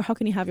predict, or how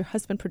can you have your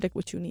husband predict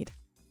what you need?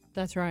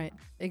 That's right.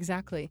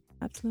 Exactly.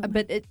 Absolutely.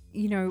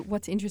 But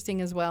what's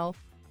interesting as well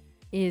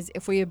is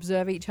if we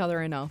observe each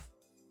other enough,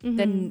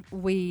 then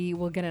we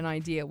will get an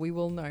idea. We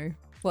will know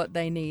what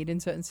they need in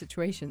certain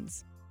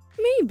situations.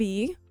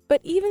 Maybe,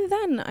 but even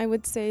then, I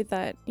would say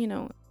that,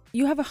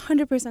 you have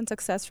 100%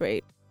 success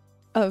rate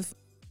of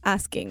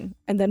asking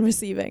and then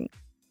receiving.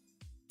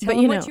 Tell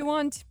them what you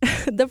want.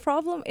 The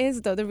problem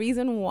is, though, the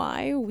reason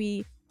why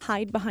we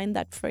hide behind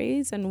that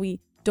phrase and we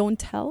don't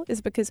tell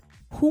is because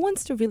who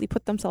wants to really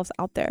put themselves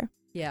out there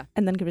Yeah,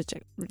 and then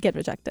get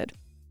rejected?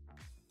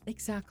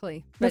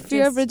 exactly. The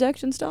fear of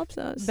rejection stops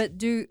us. But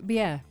do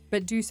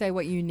say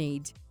what you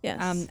need.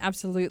 Yes.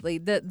 Absolutely.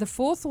 The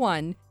fourth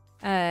one,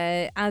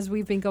 as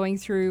we've been going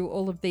through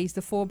all of these,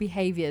 the 4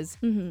 behaviors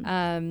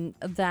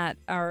that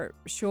are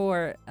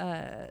sure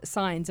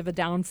signs of a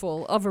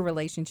downfall of a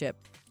relationship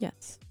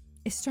Yes.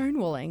 is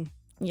stonewalling.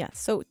 Yes.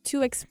 So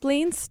to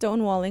explain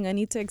stonewalling, I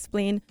need to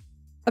explain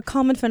a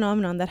common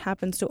phenomenon that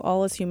happens to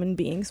all as human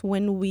beings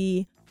when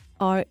we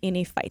are in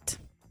a fight.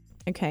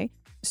 Okay.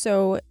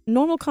 So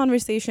normal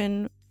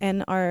conversation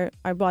and our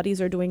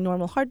bodies are doing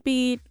normal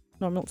heartbeat,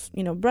 normal,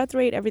 breath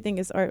rate, everything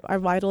is, our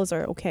vitals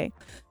are okay.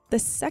 The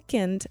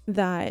second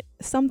that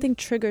something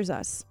triggers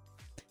us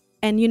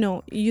and,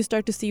 you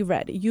start to see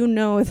red,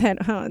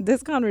 that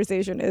this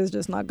conversation is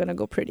just not going to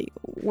go pretty.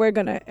 We're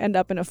going to end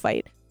up in a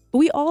fight.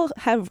 We all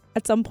have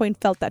at some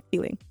point felt that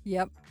feeling.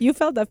 Yep. You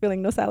felt that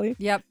feeling, no, Sally?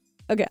 Yep.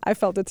 Okay, I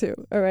felt it too,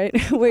 all right?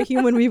 We're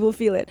human, we will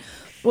feel it.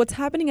 What's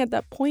happening at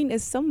that point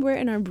is somewhere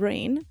in our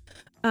brain,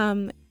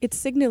 it's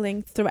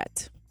signaling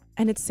threat.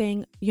 And it's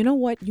saying, you know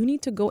what? You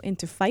need to go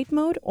into fight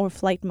mode or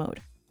flight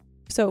mode.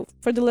 So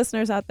for the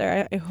listeners out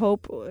there, I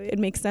hope it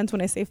makes sense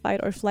when I say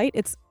fight or flight.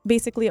 It's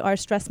basically our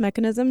stress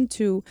mechanism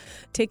to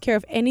take care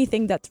of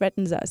anything that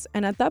threatens us.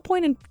 And at that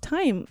point in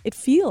time, it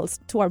feels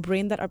to our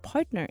brain that our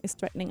partner is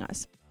threatening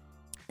us.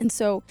 And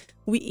so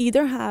we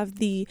either have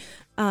the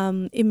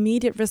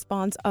immediate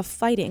response of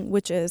fighting,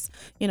 which is,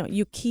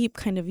 you keep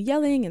kind of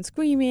yelling and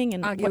screaming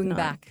and Arguing whatnot.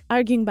 back.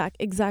 Arguing back,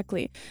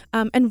 exactly.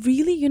 And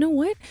really, you know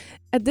what?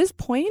 At this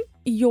point,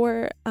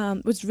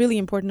 what's really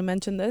important to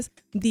mention this,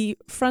 the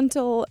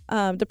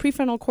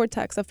prefrontal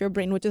cortex of your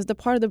brain, which is the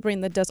part of the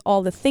brain that does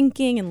all the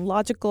thinking and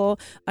logical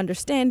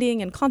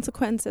understanding and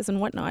consequences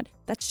and whatnot,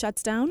 that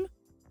shuts down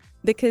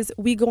because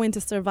we go into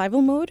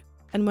survival mode.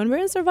 And when we're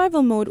in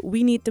survival mode,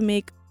 we need to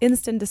make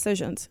instant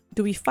decisions.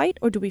 Do we fight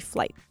or do we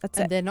flight? That's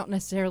And it. they're not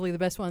necessarily the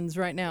best ones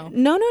right now.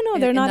 No,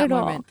 they're not in at that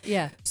all. moment.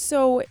 Yeah.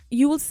 So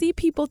you will see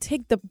people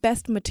take the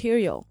best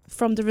material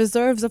from the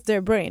reserves of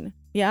their brain,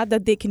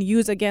 that they can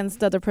use against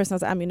the other person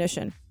as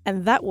ammunition.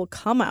 And that will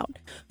come out.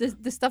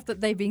 The stuff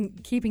that they've been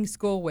keeping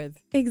score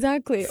with.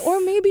 Exactly. Or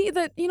maybe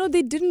that,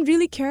 they didn't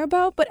really care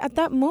about, but at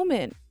that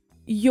moment,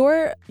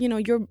 your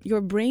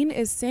brain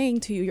is saying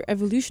to you, your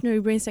evolutionary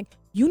brain is saying,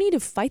 you need to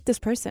fight this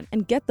person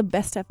and get the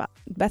best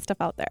stuff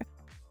out there.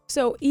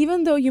 So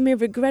even though you may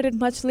regret it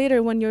much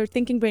later when your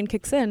thinking brain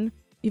kicks in,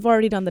 you've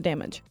already done the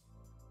damage.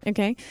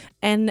 Okay?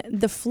 And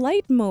the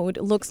flight mode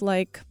looks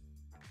like,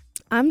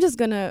 I'm just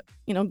gonna,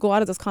 go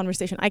out of this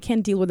conversation. I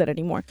can't deal with it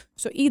anymore.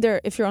 So either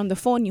if you're on the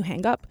phone, you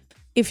hang up.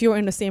 If you're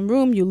in the same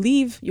room, you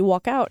leave, you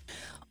walk out.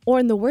 Or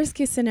in the worst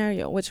case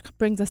scenario, which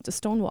brings us to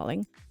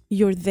stonewalling,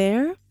 you're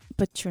there,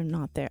 but you're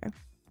not there.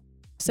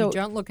 So you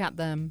don't look at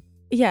them.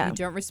 Yeah. You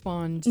don't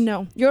respond.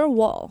 No, you're a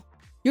wall.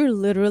 You're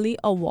literally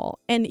a wall.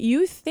 And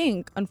you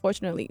think,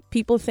 unfortunately,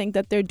 people think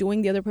that they're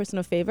doing the other person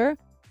a favor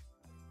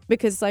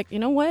because, you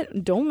know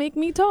what? Don't make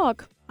me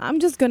talk. I'm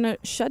just going to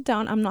shut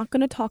down. I'm not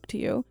going to talk to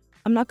you.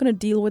 I'm not going to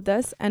deal with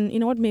this. And you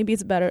know what? Maybe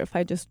it's better if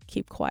I just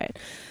keep quiet.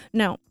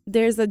 Now,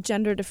 there's a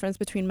gender difference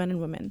between men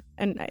and women.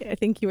 And I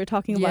think you were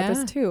talking about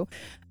this too.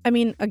 I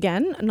mean,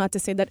 again, not to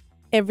say that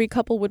every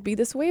couple would be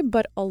this way,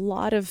 but a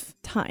lot of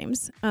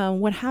times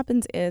what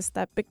happens is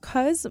that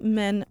because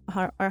men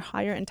are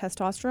higher in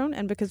testosterone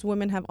and because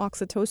women have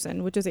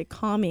oxytocin, which is a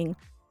calming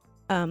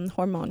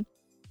hormone,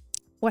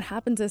 what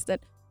happens is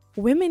that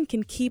women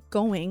can keep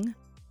going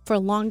for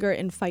longer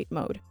in fight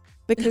mode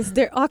because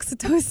their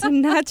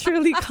oxytocin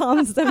naturally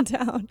calms them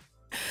down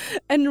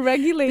and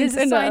regulates.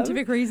 There's a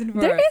scientific reason for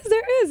it.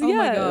 There is, oh yes.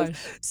 my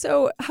gosh.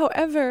 So,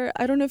 however,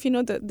 I don't know if you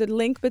know the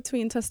link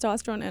between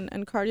testosterone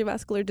and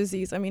cardiovascular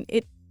disease. I mean,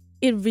 it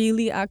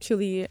really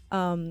actually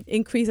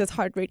increases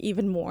heart rate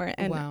even more.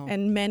 And, Wow.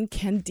 and men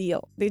can't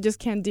deal. They just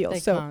can't deal. They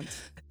so can't.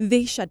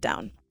 they shut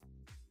down.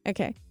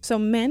 Okay. So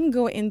men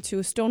go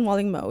into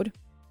stonewalling mode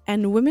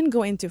and women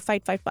go into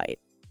fight, fight, fight.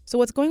 So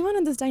what's going on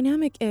in this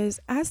dynamic is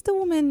as the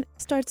woman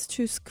starts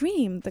to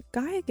scream, the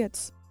guy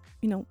gets,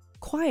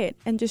 quiet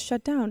and just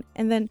shut down.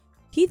 And then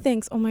he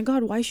thinks, oh my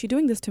God, why is she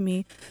doing this to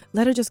me?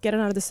 Let her just get it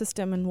out of the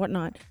system and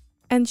whatnot.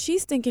 And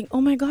she's thinking,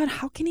 oh my God,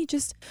 how can he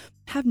just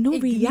have no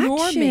Ignore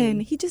reaction?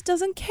 me. He just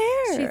doesn't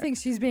care. She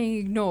thinks she's being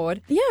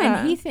ignored. Yeah.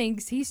 And he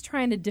thinks he's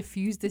trying to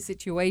diffuse the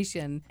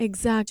situation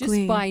Exactly.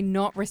 just by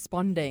not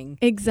responding.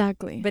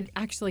 Exactly. But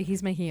actually,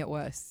 he's making it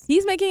worse.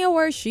 He's making it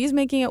worse. She's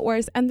making it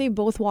worse. And they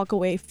both walk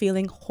away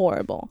feeling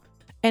horrible.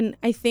 And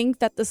I think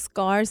that the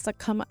scars that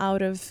come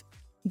out of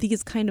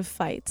these kind of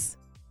fights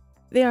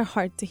they are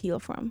hard to heal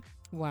from.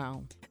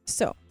 Wow.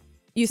 So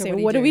you So say,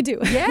 what what do do you we do?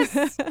 do?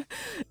 Yes.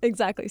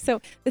 Exactly.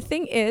 So the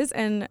thing is,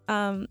 and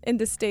in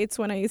the States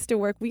when I used to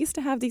work, we used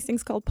to have these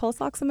things called pulse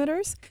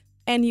oximeters,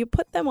 and you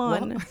put them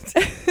on.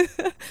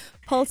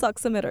 Pulse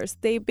oximeters.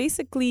 They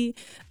basically,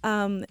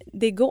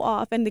 they go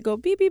off and they go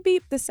beep, beep,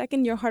 beep the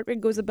second your heart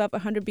rate goes above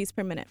 100 beats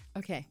per minute.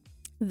 Okay.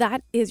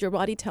 That is your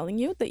body telling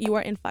you that you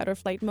are in fight or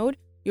flight mode.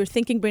 Your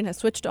thinking brain has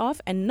switched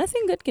off and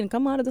nothing good can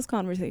come out of this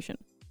conversation.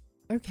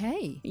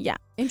 Okay. Yeah.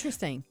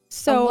 Interesting.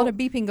 So a lot of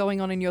beeping going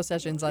on in your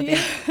sessions, I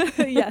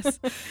think. yes.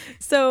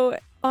 So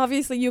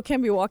obviously you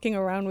can be walking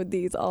around with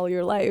these all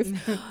your life,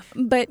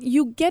 but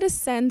you get a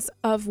sense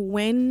of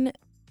when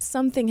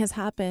something has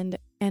happened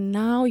and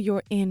now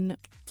you're in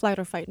flight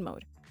or fight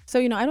mode. So,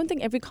 I don't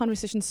think every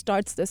conversation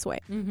starts this way,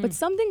 but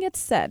something gets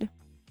said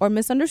or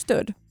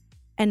misunderstood.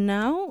 And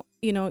now,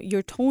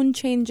 your tone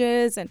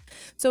changes. And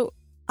so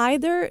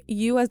either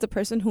you as the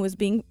person who is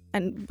being,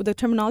 and the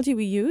terminology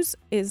we use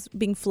is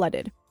being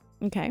flooded.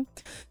 Okay.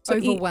 So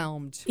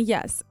Overwhelmed.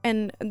 yes.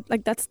 And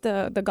like that's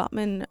the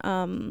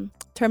Gottman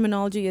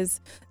terminology is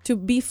to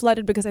be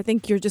flooded, because I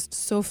think you're just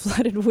so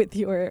flooded with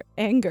your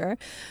anger,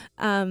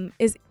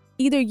 is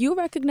either you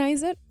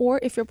recognize it, or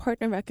if your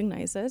partner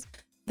recognizes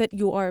that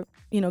you are,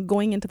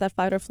 going into that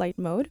fight or flight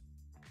mode,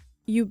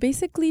 you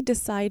basically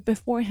decide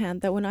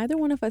beforehand that when either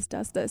one of us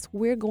does this,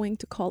 we're going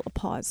to call a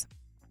pause.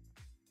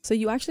 So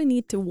you actually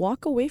need to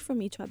walk away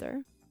from each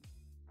other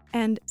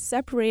and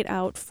separate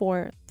out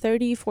for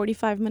 30,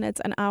 45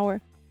 minutes, an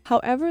hour,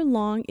 however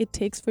long it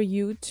takes for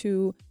you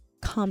to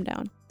calm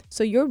down.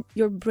 So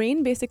your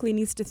brain basically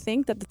needs to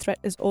think that the threat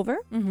is over.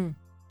 You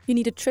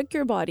need to trick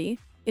your body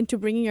into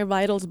bringing your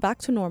vitals back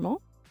to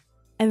normal,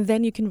 and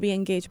then you can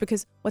re-engage,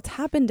 because what's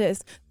happened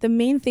is the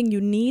main thing you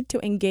need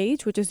to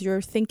engage, which is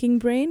your thinking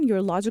brain, your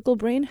logical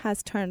brain,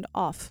 has turned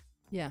off.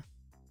 Yeah.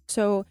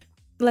 So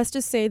let's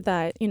just say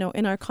that,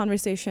 in our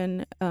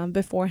conversation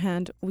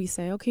beforehand, we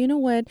say, okay, you know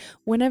what?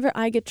 Whenever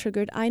I get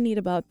triggered, I need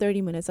about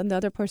 30 minutes. And the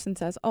other person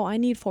says, oh, I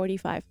need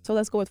 45. So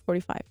let's go with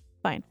 45.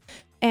 Fine.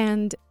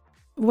 And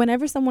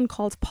whenever someone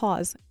calls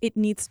pause, it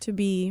needs to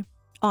be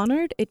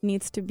honored. It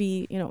needs to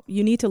be,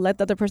 you need to let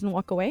the other person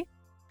walk away.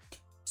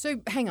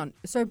 So hang on.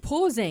 So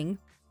pausing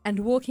and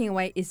walking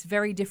away is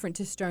very different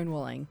to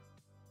stonewalling.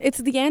 It's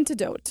the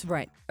antidote.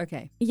 Right.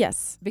 Okay.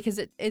 Yes. Because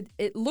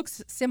it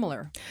looks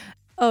similar.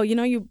 Oh,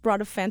 you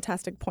brought a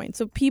fantastic point.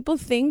 So people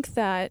think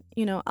that,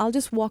 I'll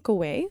just walk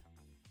away,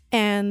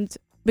 and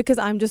because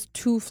I'm just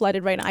too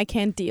flooded right now, I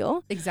can't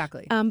deal.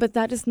 Exactly. But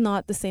that is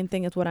not the same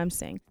thing as what I'm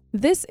saying.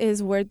 This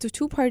is where the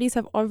two parties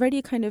have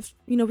already kind of,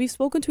 we've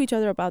spoken to each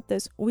other about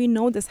this. We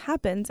know this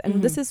happens,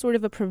 and this is sort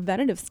of a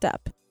preventative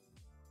step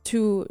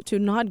to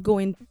not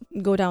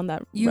go down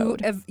that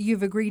road.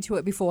 You've agreed to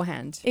it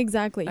beforehand.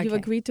 Exactly. Okay. You've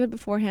agreed to it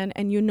beforehand,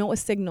 and a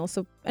signal.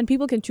 So, and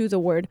people can choose a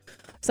word.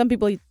 Some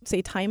people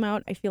say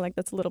timeout. I feel like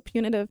that's a little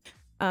punitive.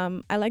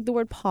 I like the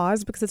word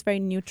pause because it's very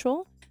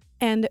neutral.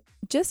 And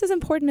just as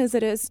important as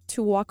it is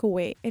to walk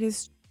away, it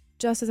is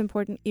just as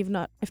important, if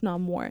not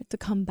more, to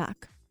come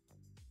back.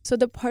 So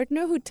the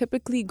partner who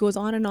typically goes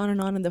on and on and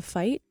on in the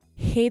fight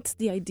hates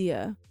the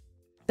idea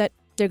that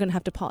they're going to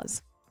have to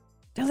pause.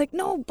 They're like,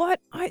 no, but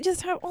I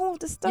just have all of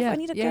this stuff I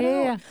need to get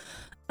out.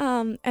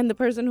 And the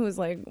person who is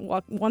like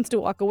wants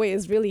to walk away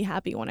is really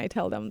happy when I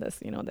tell them this,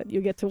 that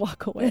you get to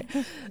walk away.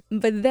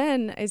 But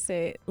then I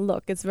say,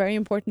 look, it's very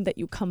important that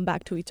you come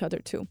back to each other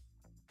too.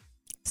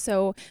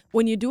 So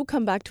when you do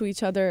come back to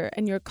each other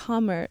and you're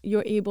calmer,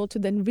 you're able to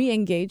then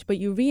re-engage, but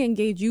you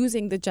re-engage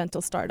using the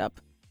gentle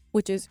startup,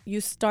 which is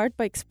you start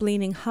by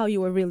explaining how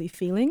you are really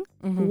feeling,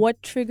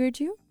 what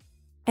triggered you,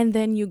 and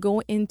then you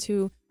go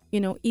into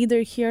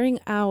either hearing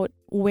out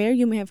where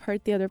you may have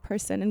hurt the other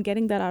person and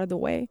getting that out of the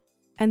way,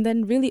 and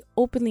then really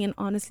openly and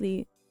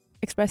honestly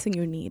expressing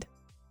your need.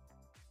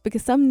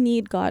 Because some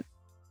need got,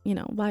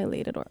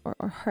 violated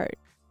or hurt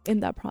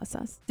in that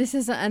process. This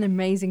is an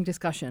amazing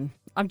discussion.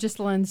 I've just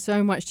learned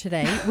so much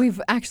today.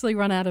 We've actually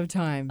run out of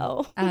time.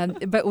 Oh.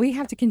 But we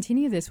have to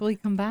continue this. Will you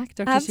come back,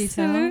 Dr.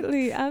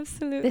 Sheetal?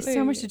 Absolutely. There's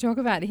so much to talk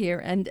about here.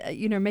 And,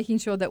 making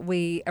sure that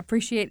we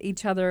appreciate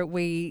each other,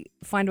 we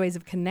find ways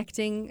of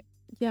connecting.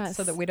 Yes.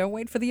 So that we don't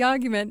wait for the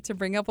argument to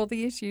bring up all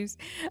the issues.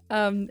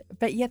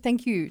 But yeah,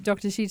 thank you,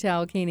 Dr.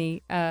 Sheetal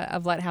Kini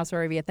of Lighthouse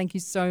Arabia. Thank you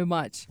so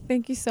much.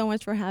 Thank you so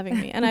much for having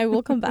me. And I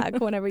will come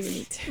back whenever you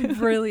need to.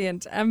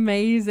 Brilliant.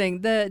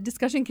 Amazing. The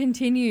discussion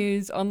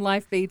continues on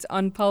Life Beats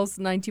on Pulse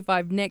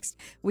 95. Next,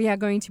 we are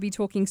going to be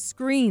talking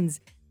screens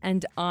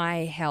and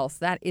eye health.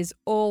 That is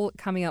all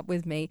coming up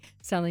with me,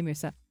 Sally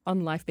Musa,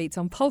 on Life Beats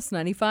on Pulse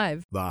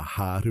 95. The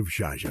heart of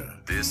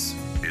Sharjah. This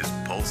is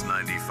Pulse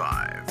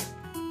 95.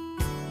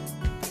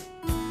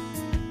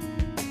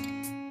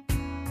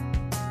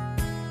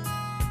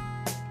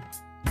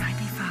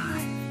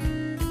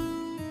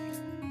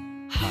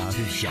 Heart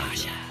of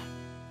Sharjah.